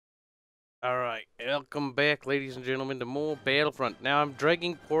Alright, welcome back, ladies and gentlemen, to more Battlefront. Now, I'm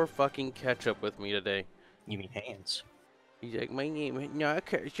dragging poor fucking Ketchup with me today. You mean hands? He's like, my name is not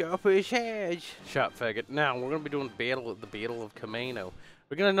Ketchup, it's Hedge. Shot faggot. Now, we're gonna be doing the Battle of Kamino.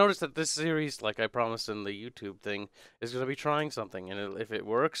 We're gonna notice that this series, like I promised in the YouTube thing, is gonna be trying something. And if it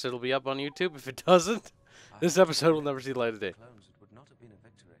works, it'll be up on YouTube. If it doesn't, this episode will never see the light of day.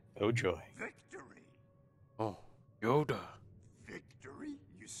 Oh joy. Victory! Oh, Yoda. Victory,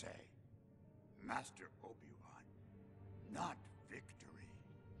 you say? Master Obi-Wan, not victory.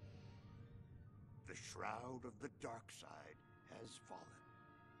 The shroud of the dark side has fallen.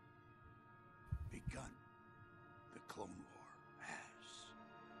 Begun. The Clone War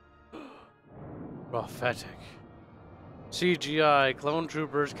has. Prophetic. CGI, Clone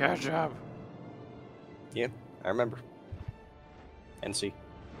Troopers, Ketchup. Yep, I remember. NC.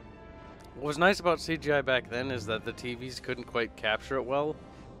 What was nice about CGI back then is that the TVs couldn't quite capture it well.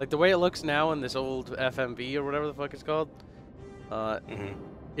 Like, the way it looks now in this old FMV or whatever the fuck it's called,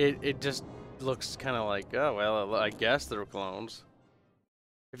 it just looks kind of like, oh, well, I guess they're clones.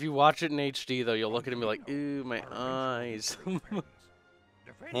 If you watch it in HD, though, you'll look at it and be like, ooh, my eyes.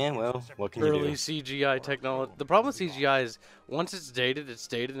 Yeah, well, what can you Early do? CGI technology. The problem with CGI is, once it's dated,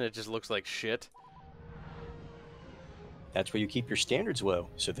 and it just looks like shit. That's where you keep your standards low,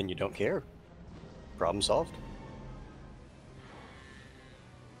 so then you don't care. Problem solved.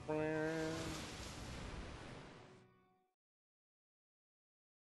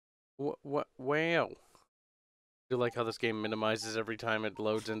 Wow. Do you like how this game minimizes every time it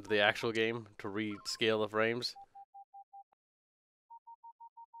loads into the actual game to rescale the frames?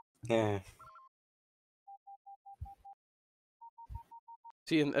 Yeah.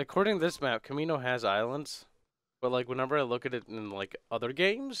 See, according to this map, Kamino has islands, but like whenever I look at it in like other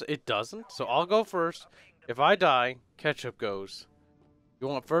games, it doesn't. So I'll go first. If I die, Ketchup goes. You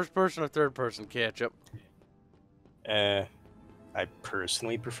want first person or third person, Ketchup? I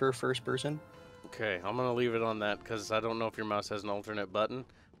personally prefer first person. Okay, I'm gonna leave it on that because I don't know if your mouse has an alternate button,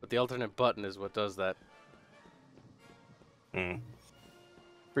 but the alternate button is what does that.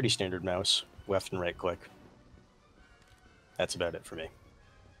 Pretty standard mouse. Left and right click. That's about it for me.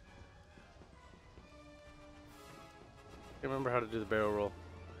 I remember how to do the barrel roll.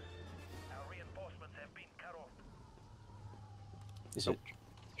 Is it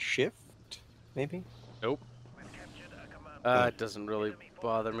shift, maybe? Nope. It doesn't really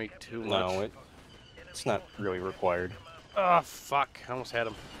bother me too much. No, it's not really required. Oh, fuck. I almost had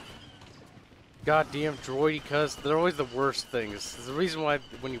him. Goddamn droidy, cuz they're always the worst things. There's the reason why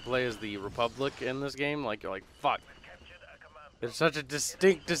when you play as the Republic in this game, like, you're like, fuck. There's such a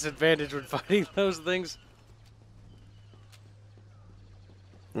distinct disadvantage when fighting those things.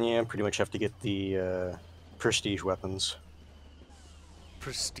 Yeah, pretty much have to get the prestige weapons.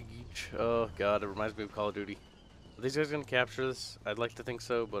 Prestige. Oh, God, it reminds me of Call of Duty. Are these guys gonna capture this? I'd like to think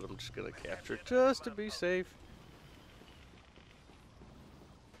so, but I'm just gonna capture it just to be safe.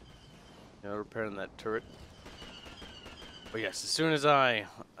 Repairing that turret. But yes, as soon as I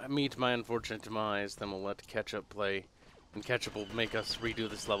meet my unfortunate demise, then we'll let Ketchup play. And Ketchup will make us redo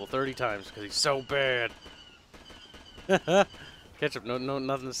this level 30 times because he's so bad. Ketchup,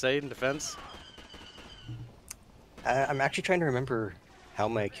 nothing to say in defense? I'm actually trying to remember how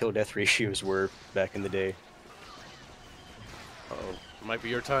my kill-death ratios were back in the day. Uh-oh. It might be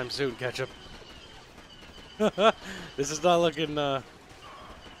your time soon, Ketchup. This is not looking,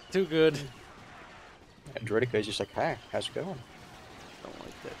 too good. Droidica is just like, hi, how's it going? Don't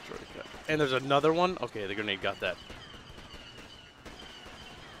like that Droidica. And there's another one? Okay, the grenade got that.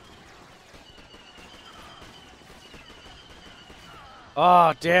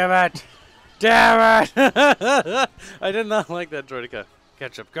 Oh, damn it! Damn it! I did not like that Droidica.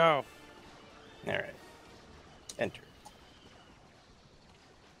 Ketchup, go! Alright. Enter.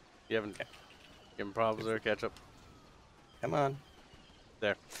 You haven't given problems there, Ketchup? Come on.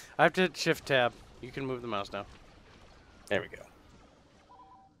 There. I have to hit Shift Tab. You can move the mouse now. There we go.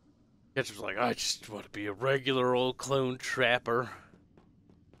 Ketchup's like, I just want to be a regular old clone trapper.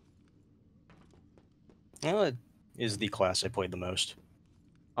 Well, it is the class I played the most.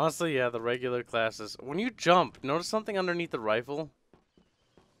 Honestly, yeah, the regular classes. When you jump, notice something underneath the rifle?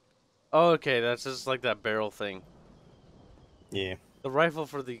 Oh, okay, that's just like that barrel thing. Yeah. The rifle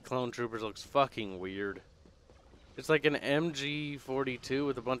for the clone troopers looks fucking weird. It's like an MG42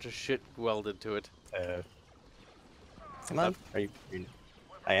 with a bunch of shit welded to it. Come on. Are you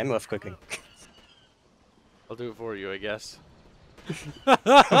I am left clicking. I'll do it for you, I guess.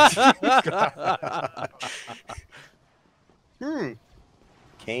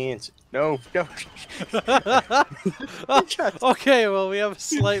 hands. No, no. Okay, well, we have a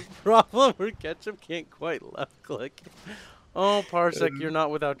slight problem where Ketchup can't quite left click. Oh, Parsec, you're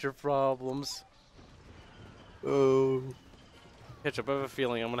not without your problems. Oh. Ketchup, I have a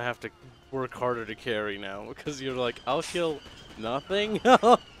feeling I'm gonna have to work harder to carry now because you're like, I'll kill nothing.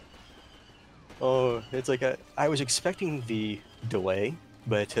 Oh, it's like I was expecting the delay,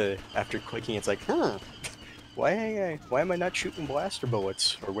 but after clicking, it's like, why am I not shooting blaster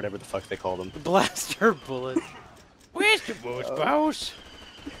bullets or whatever the fuck they call them? Blaster bullet. Blaster bullets, boss.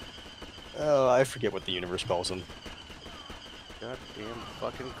 Oh, I forget what the universe calls them. Goddamn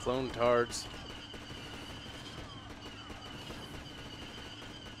fucking clone tards.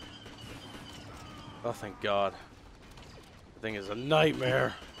 Oh, thank God. The thing is a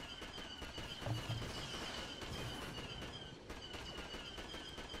nightmare.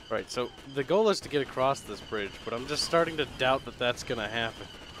 Right, so the goal is to get across this bridge, but I'm just starting to doubt that that's gonna happen.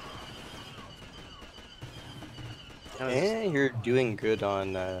 You're doing good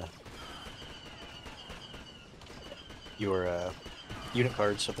on your unit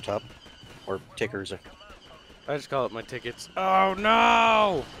cards at the top, or tickers. I just call it my tickets. Oh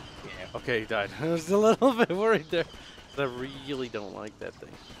no! Yeah. Okay, he died. I was a little bit worried there. I really don't like that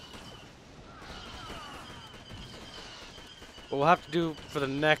thing. What we'll have to do for the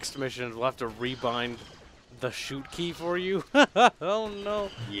next mission is we'll have to rebind the shoot key for you. Oh no.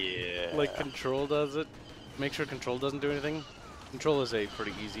 Yeah. Like Control does it. Make sure Control doesn't do anything. Control is a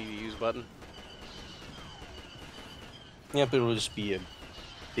pretty easy to use button. Yeah, but it'll just be a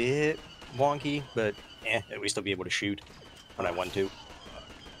bit wonky, but at least I'll be able to shoot when I want to.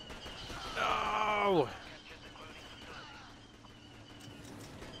 No!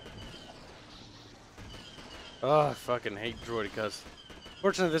 Oh, I fucking hate droidicas.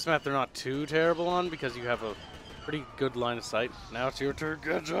 Fortunately, this map they're not too terrible on because you have a pretty good line of sight. Now it's your turn.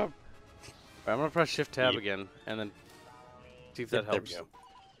 Good job. Right, I'm gonna press Shift Tab again and then see if that helps. There we go.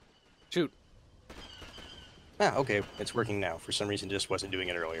 Shoot. Ah, okay, it's working now. For some reason, it just wasn't doing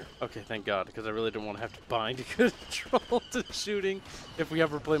it earlier. Okay, thank God, because I really don't want to have to bind Control to shooting if we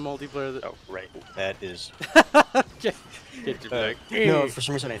ever play multiplayer. Oh, right. That is. Get your back. No, for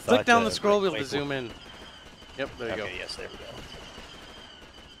some reason I thought. Click down the scroll wheel right to zoom in. Yep, there you go. Okay, yes, there we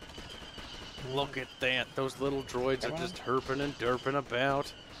go. Look at that. Those little droids are just herping and derping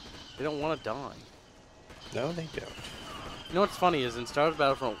about. They don't want to die. No, they don't. You know what's funny is in Star Wars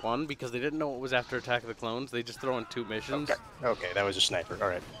Battlefront 1, because they didn't know what was after Attack of the Clones, they just throw in 2 missions. Okay, that was a sniper.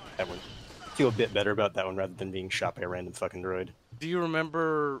 Alright, that one. Feel a bit better about that one rather than being shot by a random fucking droid. Do you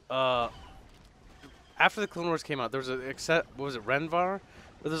remember, after the Clone Wars came out, there was a, what was it, Renvar?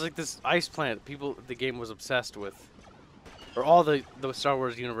 Where there's like this ice planet the game was obsessed with. Or all the Star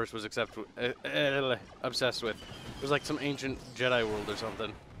Wars universe was obsessed with. It was like some ancient Jedi world or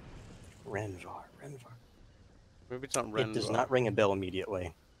something. Renvar. Maybe it's not Renvar. It does not ring a bell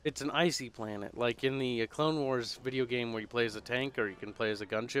immediately. It's an icy planet, like in the Clone Wars video game where you play as a tank or you can play as a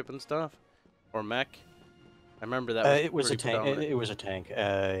gunship and stuff, or mech. I remember that. It was a tank. It was a tank.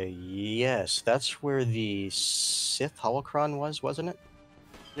 Yes, that's where the Sith holocron was, wasn't it?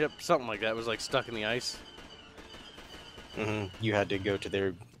 Yep, something like that. It was like stuck in the ice. You had to go to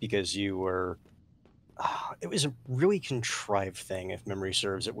there because you were. It was a really contrived thing, if memory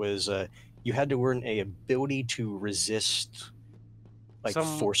serves. It was you had to earn a ability to resist, like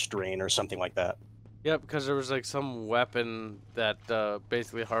force drain or something like that. Yep, because there was like some weapon that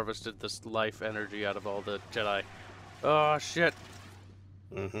basically harvested this life energy out of all the Jedi. Oh shit.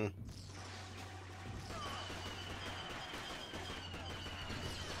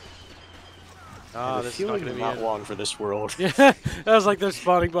 Ah, this is not long for this world. Yeah, I was like, they're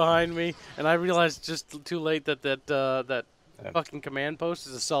spawning behind me, and I realized just too late that fucking command post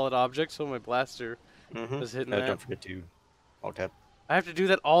is a solid object, so my blaster was hitting that. Don't forget to alt tab. I have to do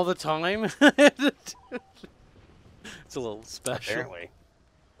that all the time. It's a little special. Apparently.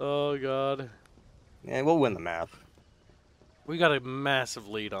 Oh god. Yeah, we'll win the map. We got a massive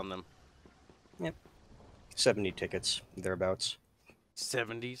lead on them. Yep. 70 tickets, thereabouts.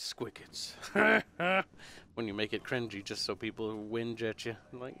 70 squickets. When you make it cringy just so people whinge at you.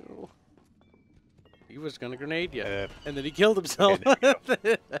 Like, oh. He was gonna grenade you. And then he killed himself. Okay,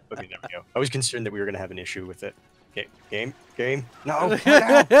 there we go. I was concerned that we were gonna have an issue with it. Okay, game. No,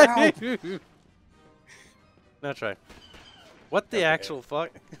 no. Now try. What the actual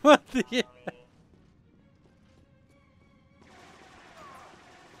fuck? What the...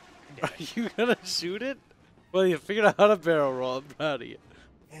 Are you gonna shoot it? Well, you figured out how to barrel roll. I'm proud of you.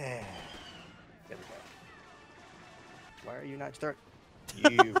 Yeah. There we go. Why are you not start? You.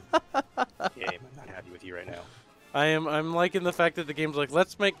 Game. I'm not happy with you right now. I'm liking the fact that the game's like,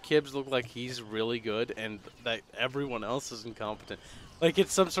 let's make Kibs look like he's really good and that everyone else is incompetent. Like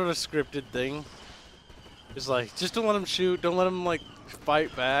it's some sort of scripted thing. It's like, just don't let him shoot, don't let him like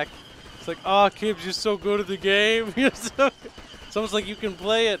fight back. It's like, oh, Kibs, you're so good at the game. It's almost like you can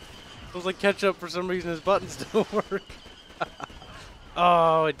play it. It was like ketchup for some reason his buttons don't work.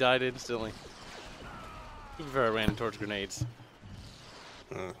 Oh, it died instantly. To be fair, I ran towards grenades.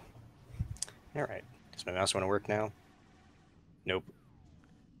 Alright. Does my mouse want to work now? Nope.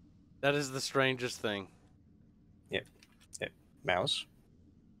 That is the strangest thing. Yep. Yep. Mouse.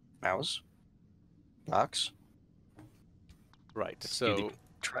 Mouse. Box. Right, Let's so... do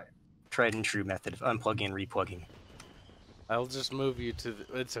the tried and true method of unplugging and replugging. I'll just move you to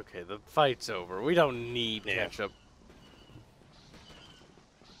the... It's okay, the fight's over. We don't need ketchup.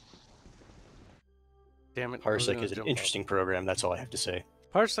 Damn it. Parsec is an interesting program, that's all I have to say.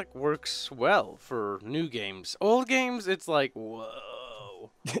 Parsec works well for new games. Old games, it's like,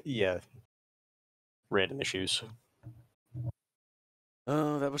 whoa. Yeah. Random issues.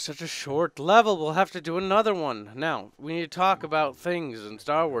 Oh, that was such a short level. We'll have to do another one. Now, we need to talk about things and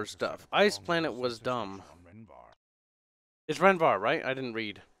Star Wars stuff. Ice Planet was dumb. It's Renvar, right? I didn't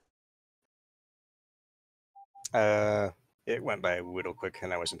read. It went by a little quick,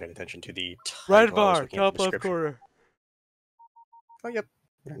 and I wasn't paying attention to the title. Renvar, top left corner. Oh, yep.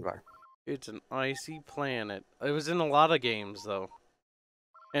 Renvar. It's an icy planet. It was in a lot of games, though.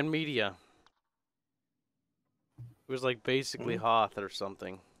 And media. It was like basically Hoth or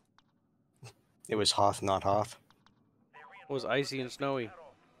something. It was Hoth, not Hoth. It was icy and snowy.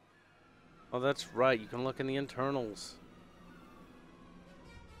 Oh, that's right. You can look in the internals.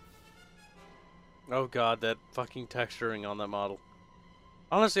 Oh god, that fucking texturing on that model.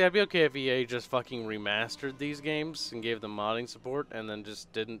 Honestly, I'd be okay if EA just fucking remastered these games and gave them modding support and then just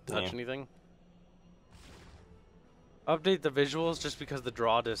didn't touch anything. Update the visuals just because the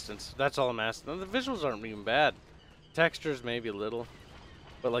draw distance. That's all I'm asking. The visuals aren't even bad. Textures maybe a little.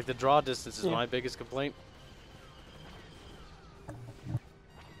 But like the draw distance is my biggest complaint.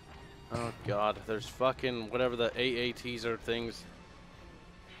 Oh god, there's fucking whatever the AATs are things.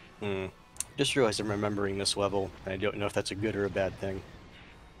 Just realized I'm remembering this level, and I don't know if that's a good or a bad thing.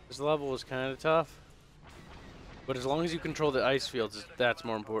 This level was kind of tough. But as long as you control the ice fields, that's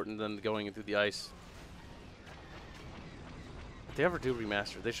more important than going through the ice. If they ever do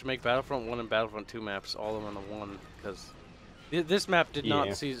remaster, they should make Battlefront 1 and Battlefront 2 maps all in one, because this map did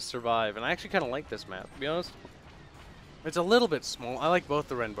not survive, and I actually kind of like this map, to be honest. It's a little bit small. I like both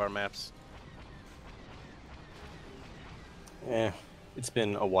the Renvar maps. It's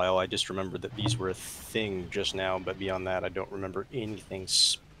been a while. I just remember that these were a thing just now, but beyond that, I don't remember anything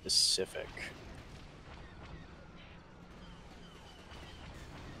specific.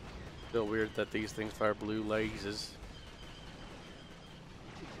 Still weird that these things fire blue lasers.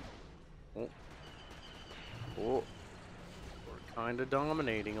 Oh. Oh. We're kind of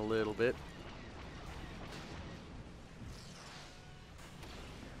dominating a little bit.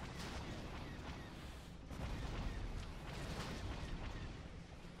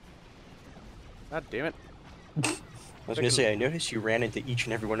 God damn it. I was going to say, I noticed you ran into each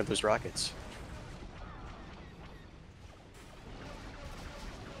and every one of those rockets.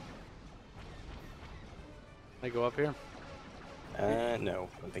 Can I go up here? No,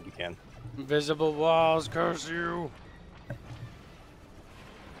 I don't think you can. Invisible walls curse you!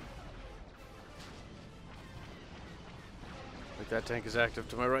 Like that tank is active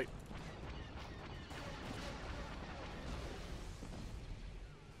to my right.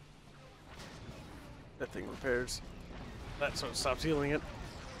 That thing repairs. That's what stops healing it.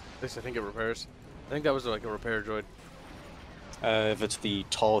 At least I think it repairs. I think that was like a repair droid. If it's the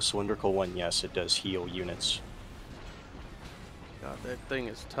tall cylindrical one, yes, it does heal units. God, that thing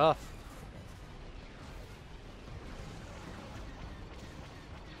is tough.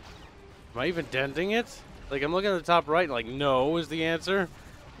 Am I even denting it? Like, I'm looking at the top right and like, no is the answer.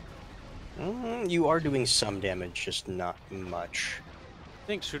 You are doing some damage, just not much. I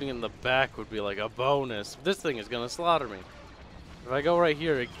think shooting in the back would be like a bonus. This thing is gonna slaughter me. If I go right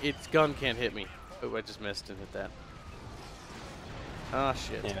here, its gun can't hit me. Oh, I just missed and hit that. Ah,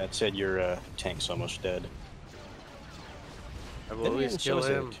 shit. Yeah, it said your tank's almost dead. I will at least kill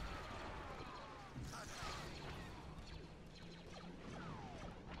him.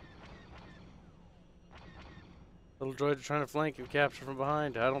 Little droid are trying to flank and capture from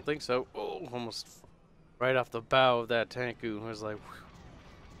behind. I don't think so. Oh, almost right off the bow of that tanku. I was like, whew.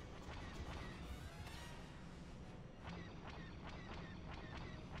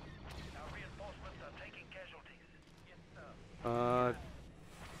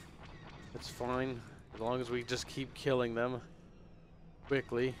 It's fine. As long as we just keep killing them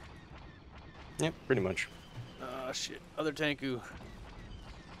quickly. Yep, pretty much. Ah, shit. Other Tanku.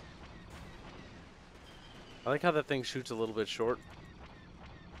 I like how that thing shoots a little bit short.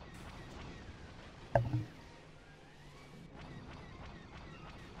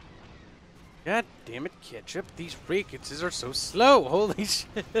 God damn it, Ketchup. These fricasses are so slow. Holy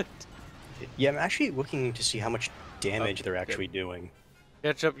shit. Yeah, I'm actually looking to see how much damage Okay, they're actually doing.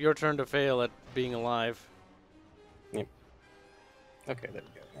 Ketchup, your turn to fail at being alive. Yep. Okay, there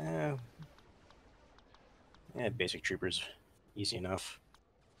we go. Yeah, basic troopers. Easy enough.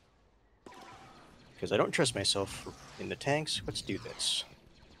 Because I don't trust myself in the tanks. Let's do this.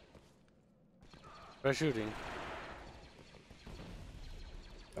 Try shooting.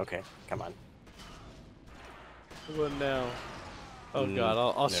 Okay, come on. What now? Oh god,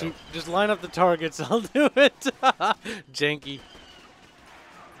 I'll no. shoot. Just line up the targets. I'll do it. Janky.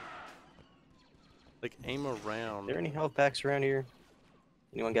 Like aim around. Are there any health packs around here?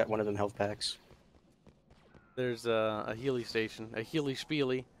 Anyone got one of them health packs? There's a Healy station. A Healy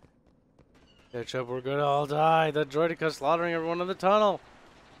Spiely. Catch up, we're gonna all die. The droideca's slaughtering everyone in the tunnel.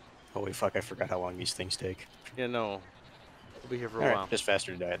 Holy fuck, I forgot how long these things take. Yeah, no. We'll be here for a Alright, while. just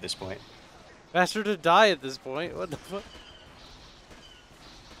faster to die at this point. Faster to die at this point? What the fuck?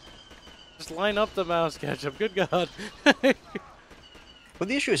 Just line up the mouse, Ketchup. Good god. Well,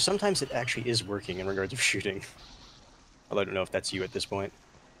 the issue is sometimes it actually is working in regards of shooting. Although I don't know if that's you at this point.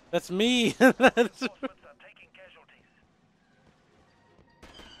 That's me. That's...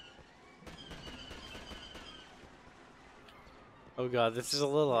 Oh god, this is a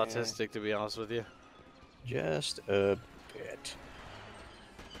little autistic, to be honest with you. Just a bit.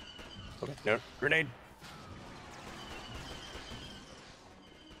 Okay, no, grenade.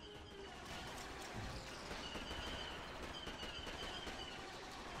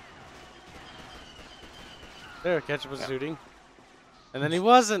 There, Ketchup was shooting. And then he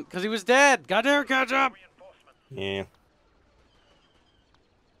wasn't, because he was dead. God damn, Ketchup! Yeah.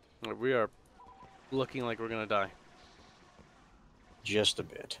 We are looking like we're gonna die. Just a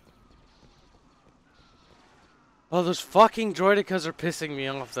bit. Oh, those fucking droidecas are pissing me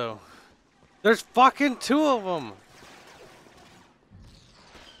off, though. There's fucking 2 of them!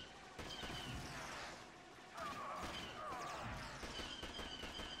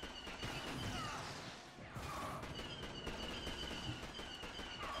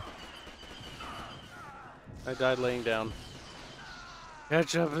 I died laying down.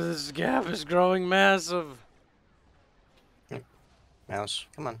 Ketchup, this gap is growing massive. Mouse,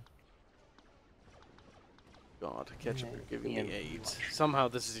 come on. God, Ketchup, you're giving me AIDS. Somehow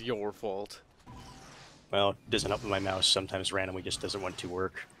this is your fault. Well, it doesn't help with my mouse. Sometimes randomly just doesn't want to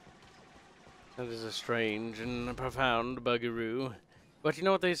work. That is a strange and profound buggeroo. But you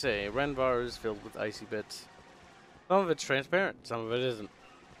know what they say, Renvar is filled with icy bits. Some of it's transparent, some of it isn't.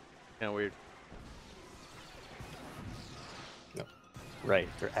 Kinda weird. No. Right,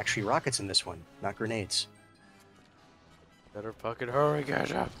 there are actually rockets in this one, not grenades. Better fucking hurry,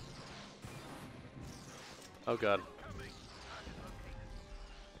 Ketchup. Oh god.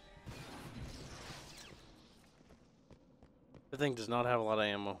 The thing does not have a lot of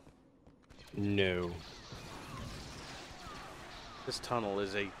ammo. No. This tunnel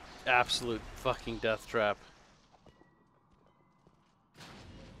is a absolute fucking death trap.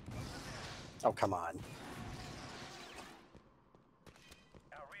 Oh, come on.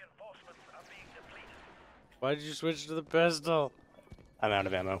 Our reinforcements are being depleted. Why did you switch to the pistol? I'm out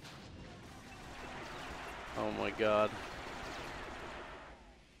of ammo. Oh my god.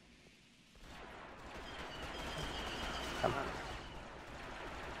 Come on.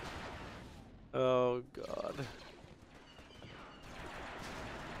 Oh god.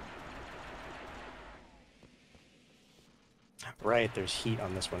 Right, there's heat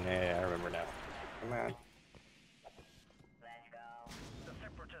on this one. Yeah, I remember now. Come on. The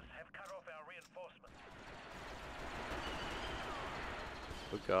separatists have cut off our reinforcements.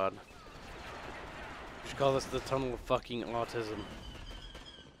 Oh god. You should call this the tunnel of fucking autism.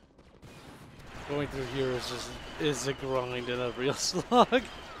 Going through here is a grind and a real slog.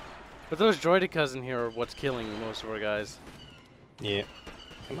 But those droidecas in here are what's killing most of our guys. Yeah.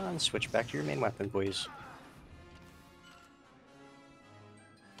 Come on, switch back to your main weapon, please.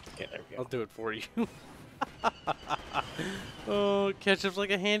 Okay, there we I'll go. do it for you. Oh, Ketchup's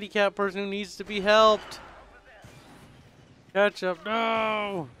like a handicapped person who needs to be helped. Ketchup,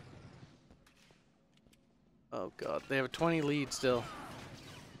 no! Oh god, they have a 20 lead still.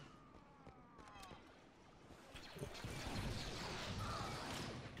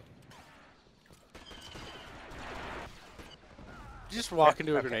 Did you just walk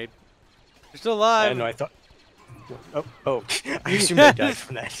into a okay. grenade? You're still alive. No, I thought. Oh! I assumed I died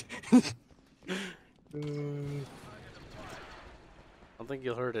from that. I don't think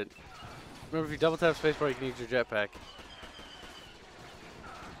you'll hurt it. Remember, if you double tap spacebar, you can use your jetpack.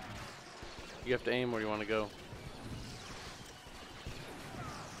 You have to aim where you want to go.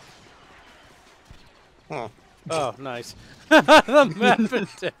 Huh. Oh, nice. The map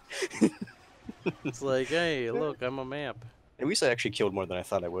is dead. It's like, hey, look, I'm a map. At least I actually killed more than I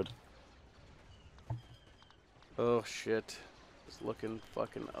thought I would. Oh, shit. It's looking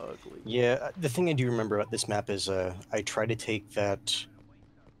fucking ugly. Yeah, the thing I do remember about this map is I try to take that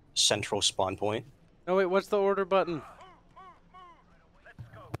central spawn point. Oh, wait, what's the order button?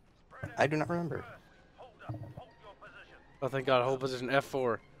 I do not remember. Oh, thank God, hold position,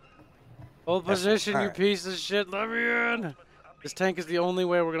 F4. Hold position, you alright. piece of shit, let me in! This tank is the only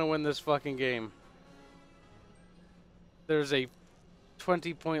way we're gonna win this fucking game. There's a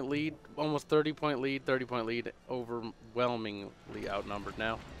 20-point lead, almost 30-point lead, 30-point lead, overwhelmingly outnumbered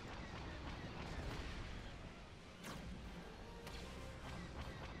now.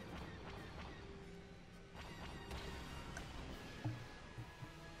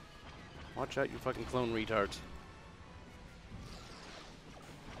 Watch out, you fucking clone retards.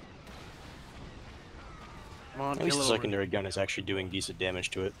 Come on, At least kill the it over. secondary gun is actually doing decent damage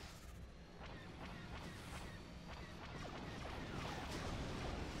to it.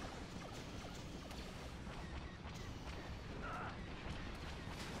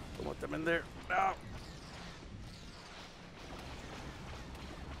 Don't want them in there. No.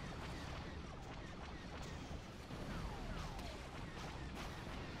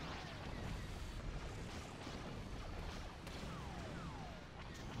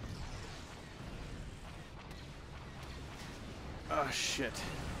 Oh shit.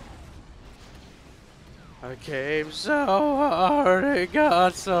 I came so hard, it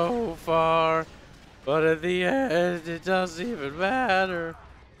got so far, but at the end it doesn't even matter.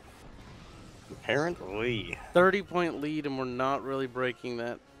 Apparently. 30-point lead and we're not really breaking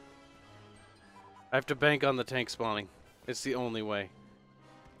that. I have to bank on the tank spawning. It's the only way.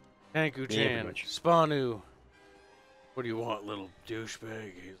 Tanku-chan, Yeah, pretty much. Spawnu. What do you want, little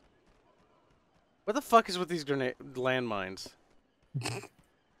douchebag? What the fuck is with these landmines?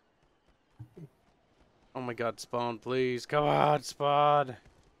 Oh my god, spawn, please. Come on, spawn.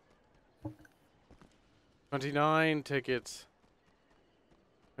 29 tickets.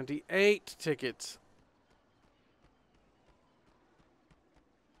 28 tickets.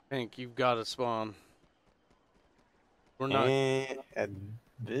 Hank, you've got to spawn. We're not. At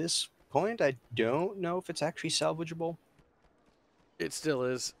this point, I don't know if it's actually salvageable. It still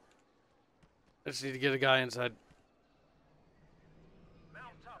is. I just need to get a guy inside. Mount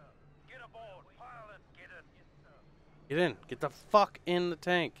up. Get aboard. Pilot, get in. Get in. Get the fuck in the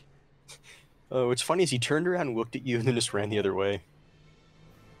tank. Oh, what's funny is he turned around, looked at you, and then just ran the other way.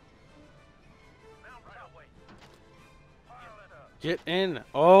 Mount up. Pilot, Get in.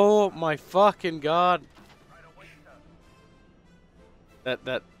 Oh my fucking god. right away, sir.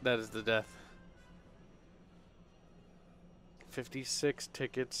 That is the death. 56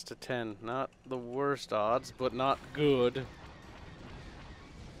 tickets to 10. Not the worst odds, but not good.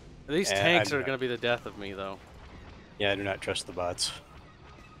 These tanks are going to be the death of me, though. Yeah, I do not trust the bots.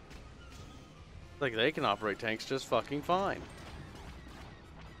 Like, they can operate tanks just fucking fine.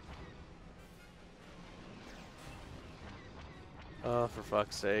 Oh, for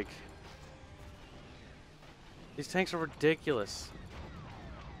fuck's sake. These tanks are ridiculous.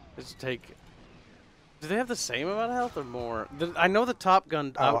 Just take... Do they have the same amount of health or more? I know the Top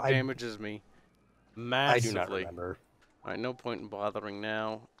Gun out damages me massively. I do not remember. Alright, no point in bothering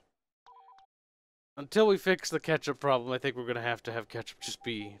now. Until we fix the ketchup problem, I think we're going to have ketchup just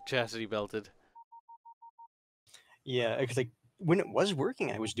be chastity belted. Yeah, because like when it was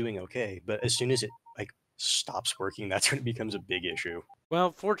working, I was doing okay, but as soon as it like stops working, that's when it becomes a big issue.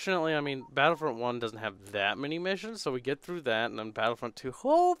 Well, fortunately, I mean, Battlefront 1 doesn't have that many missions, so we get through that, and then Battlefront 2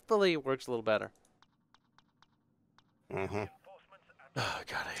 hopefully works a little better. Mm-hmm. Oh,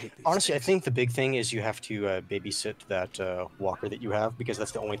 God, I hate these Honestly, things. I think the big thing is you have to babysit that walker that you have, because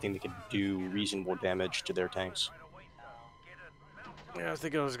that's the only thing that can do reasonable damage to their tanks. Yeah, I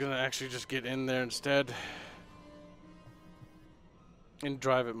think I was going to actually just get in there instead. And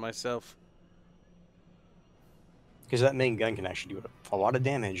drive it myself. Because that main gun can actually do a lot of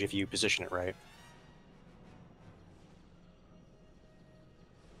damage if you position it right.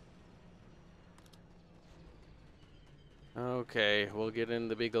 Okay, we'll get in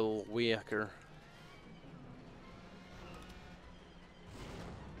the big ol' Weaker.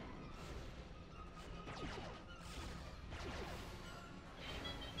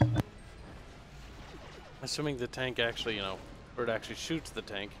 Assuming the tank actually, or it actually shoots the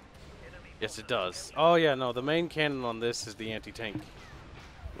tank. Yes, it does. Oh yeah, no, the main cannon on this is the anti-tank.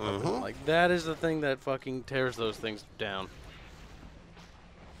 Like, that is the thing that fucking tears those things down.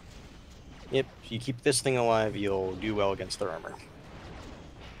 Yep, if you keep this thing alive, you'll do well against their armor.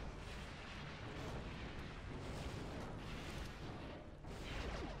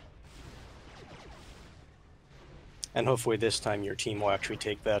 And hopefully this time your team will actually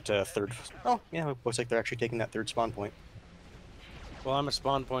take that third... Oh, yeah, it looks like they're actually taking that third spawn point. Well, I'm a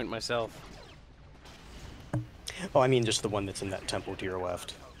spawn point myself. Oh, I mean just the one that's in that temple to your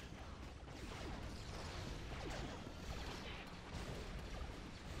left.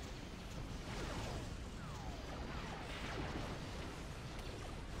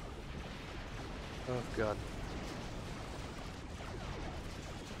 Oh, God.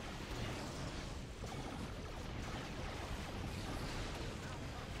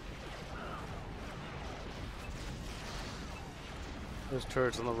 Those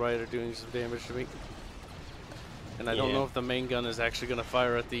turrets on the right are doing some damage to me. And I don't know if the main gun is actually going to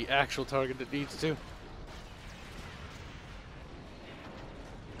fire at the actual target it needs to. If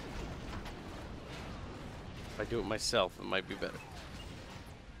I do it myself, it might be better.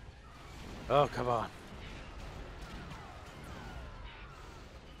 Oh, come on.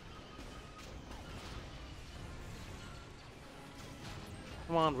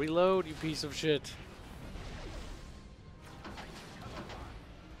 Come on, reload, you piece of shit.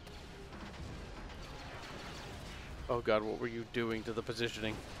 Oh God, what were you doing to the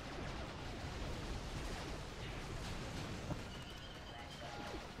positioning?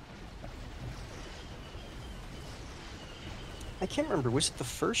 I can't remember, was it the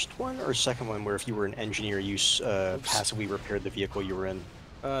first one or second one where if you were an engineer, you passively repaired the vehicle you were in?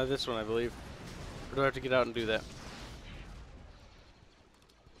 This one, I believe. Or do I have to get out and do that?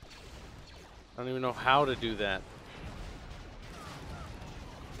 I don't even know how to do that.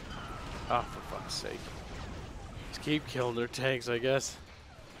 Oh, for fuck's sake. Just keep killing their tanks, I guess.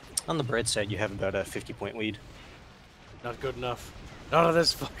 On the bright side, you have about a 50-point lead. Not good enough. Not on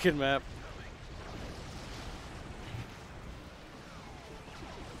this fucking map.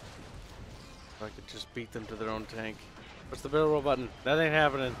 If I could just beat them to their own tank. What's the barrel roll button? That ain't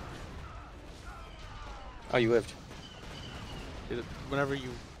happening. Oh, you lived. Whenever you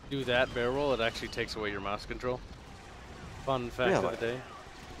do that barrel roll, it actually takes away your mouse control. Fun fact of the day.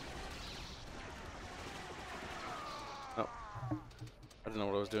 Oh. I didn't know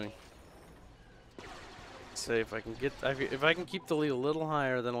what I was doing. Let's say if I can get, if I can keep the lead a little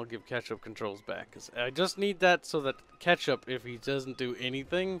higher, then I'll give Ketchup controls back. 'Cause I just need that so that Ketchup, if he doesn't do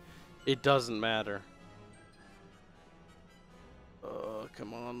anything, it doesn't matter. Oh,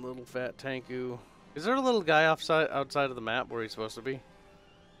 come on, little fat tanku. Is there a little guy outside of the map where he's supposed to be?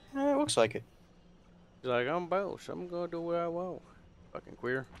 It looks like it. He's like, I'm boss. I'm gonna do what I want. Fucking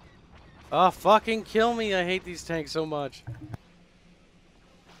queer. Oh, fucking kill me. I hate these tanks so much.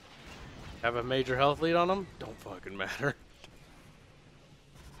 Have a major health lead on them? Don't fucking matter.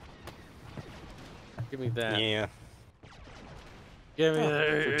 Give me that. Yeah. Give me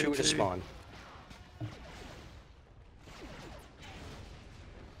that. Fortuitous spawn.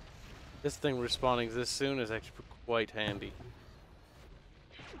 This thing respawning this soon is actually quite handy.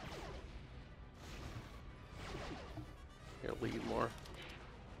 Here, lead more.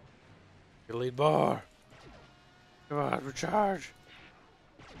 Here, lead more. Come on, recharge.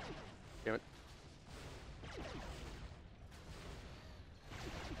 Damn it.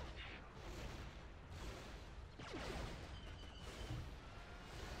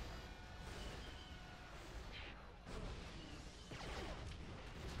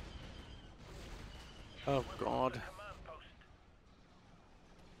 Oh, God.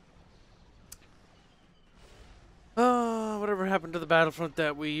 Oh, whatever happened to the Battlefront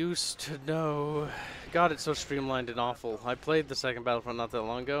that we used to know? God, it's so streamlined and awful. I played the second Battlefront not that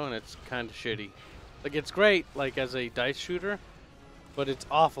long ago, and it's kind of shitty. Like, it's great, like, as a dice shooter, but it's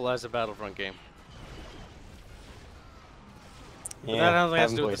awful as a Battlefront game. Yeah, but that only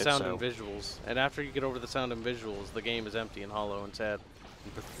has to do haven't with the played it, sound so- and visuals. And after you get over the sound and visuals, the game is empty and hollow and sad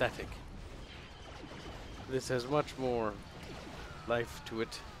and pathetic. This has much more life to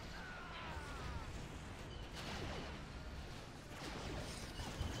it.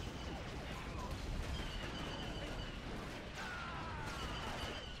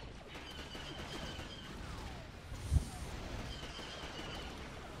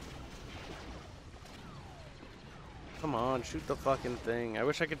 Come on, shoot the fucking thing. I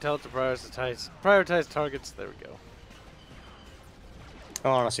wish I could tell it to prioritize targets. There we go.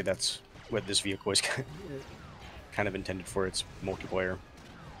 Oh, honestly, that's what this vehicle is kind of intended for. It's multiplayer.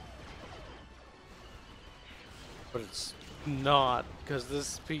 But it's not, because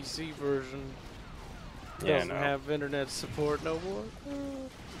this PC version Yeah, doesn't no. have internet support no more.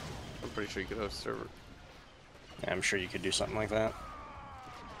 I'm pretty sure you could host a server. Yeah, I'm sure you could do something like that.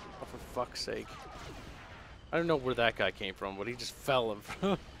 Oh, for fuck's sake. I don't know where that guy came from, but he just fell in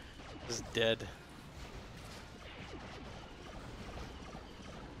front of just dead.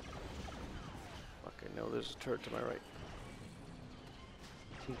 Fuck, I know there's a turret to my right.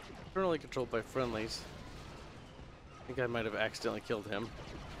 Currently controlled by friendlies. I think I might have accidentally killed him.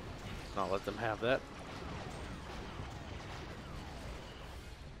 Not let them have that.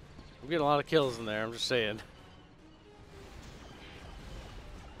 I'm getting a lot of kills in there, I'm just saying.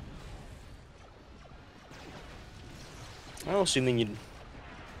 Well, assuming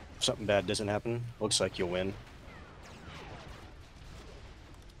something bad doesn't happen, looks like you'll win.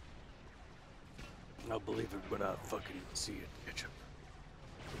 I'll believe it when I fucking see it, Ketchup.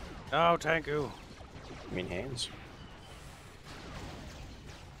 Oh, thank you. I mean, hands.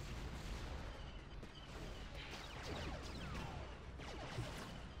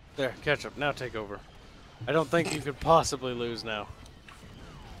 There, Ketchup, now take over. I don't think you could possibly lose now.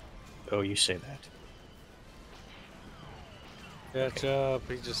 Oh, you say that. Ketchup,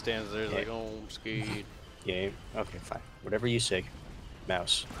 he just stands there like, oh, I'm scared. Yeah, okay, fine. Whatever you say,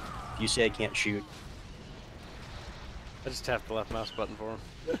 mouse. If you say I can't shoot, I just tapped the left mouse button for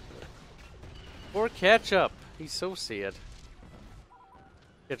him. Poor Ketchup, he's so sad.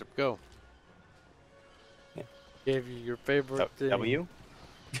 Ketchup, go. Yeah. Gave you your favorite thing. W?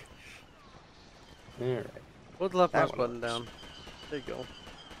 Alright. Put the left That mouse one button works. down. There you go.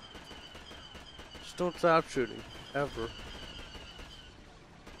 Just don't stop shooting. Ever.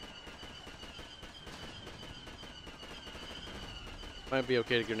 Might be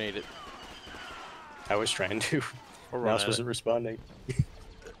okay to grenade it. I was trying to. Or run Mouse at wasn't responding.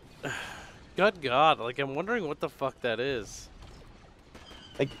 Good God, like I'm wondering what the fuck that is.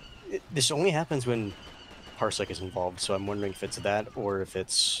 Like, this only happens when Parsec is involved, so I'm wondering if it's that or if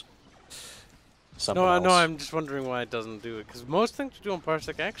it's something else. No, I'm just wondering why it doesn't do it. Because most things you do on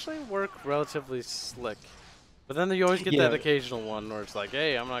Parsec actually work relatively slick. But then you always get that occasional one where it's like,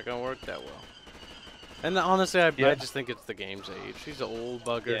 hey, I'm not going to work that well. And honestly, I just think it's the game's age. She's an old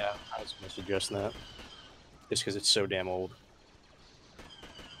bugger. Yeah, I was going to suggest that. Just because it's so damn old.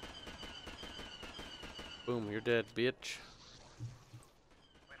 Boom, you're dead, bitch.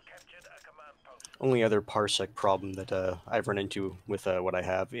 We've captured a command post. Only other Parsec problem that I've run into with what I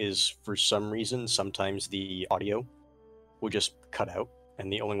have is, for some reason, sometimes the audio will just cut out.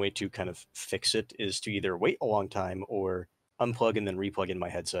 And the only way to kind of fix it is to either wait a long time or unplug and then replug in my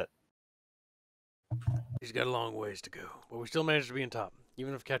headset. He's got a long ways to go. But we still managed to be in top.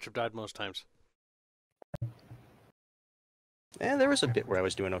 Even if Ketchup died most times. And there was a bit where I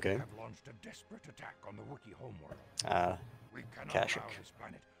was doing okay. Have launched a desperate attack on the Wookiee homeworld. We cannot Kashyyyk. allow this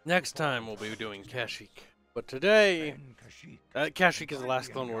planet. Next time we'll be doing Kashyyyk. But today, Ben Kashyyyk. Kashyyyk is the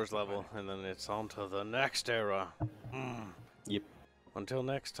last Clone Wars level, and then it's on to the next era. Yep. Until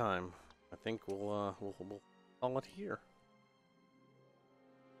next time, I think we'll call it here.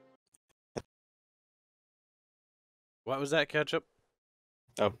 What was that, Ketchup?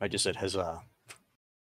 Oh, I just said huzzah.